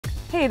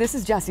Hey, this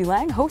is Jessi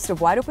Lang, host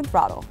of Wide Open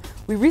Throttle.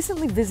 We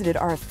recently visited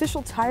our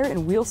official tire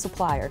and wheel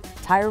supplier,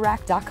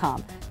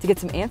 TireRack.com, to get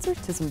some answers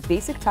to some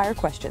basic tire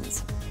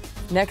questions.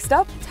 Next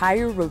up,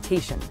 tire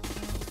rotation.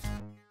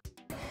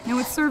 Now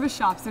with service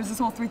shops, there's this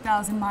whole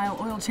 3,000-mile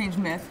oil change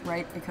myth,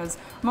 right? Because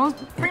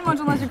pretty much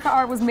unless your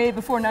car was made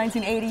before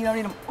 1980, you don't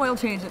need an oil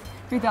change at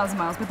 3,000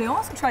 miles. But they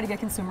also try to get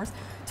consumers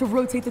to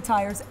rotate the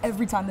tires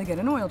every time they get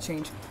an oil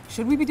change.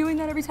 Should we be doing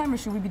that every time, or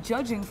should we be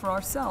judging for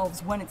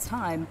ourselves when it's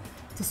time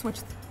to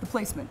switch the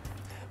placement?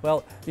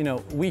 Well, you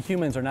know, we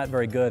humans are not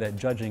very good at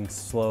judging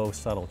slow,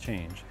 subtle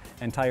change.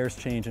 And tires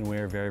change and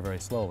wear very, very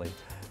slowly.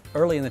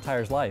 Early in the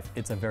tire's life,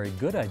 it's a very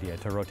good idea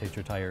to rotate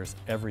your tires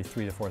every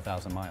 3,000 to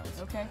 4,000 miles.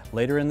 Okay.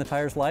 Later in the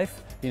tire's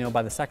life, you know,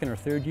 by the second or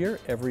third year,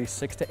 every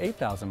 6,000 to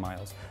 8,000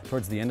 miles.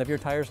 Towards the end of your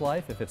tire's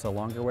life, if it's a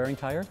longer wearing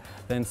tire,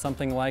 then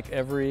something like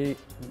every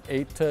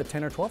 8,000 to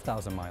 10,000 or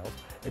 12,000 miles.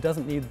 It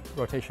doesn't need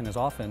rotation as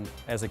often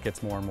as it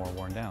gets more and more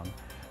worn down.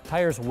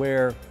 Tires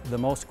wear the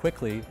most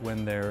quickly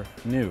when they're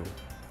new.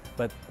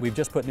 But we've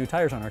just put new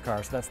tires on our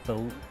car, so that's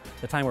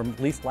the time we're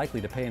least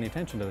likely to pay any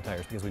attention to the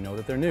tires because we know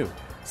that they're new.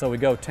 So we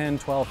go 10,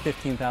 12,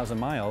 15,000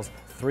 miles,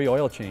 3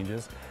 oil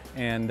changes,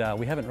 and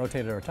we haven't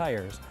rotated our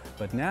tires.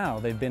 But now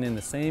they've been in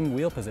the same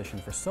wheel position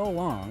for so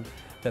long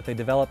that they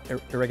develop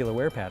irregular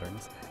wear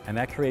patterns, and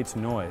that creates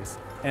noise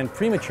and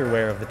premature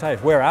wear of the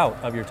tires, wear out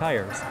of your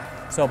tires.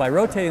 So by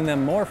rotating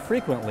them more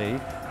frequently,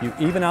 you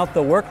even out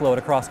the workload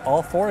across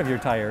all 4 of your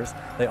tires.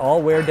 They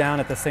all wear down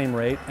at the same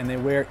rate, and they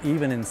wear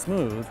even and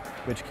smooth,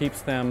 which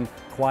keeps them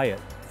quiet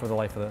for the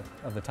life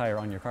of the tire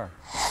on your car.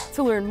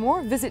 To learn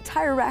more, visit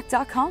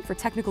TireRack.com for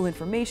technical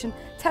information,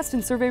 test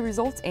and survey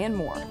results, and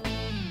more.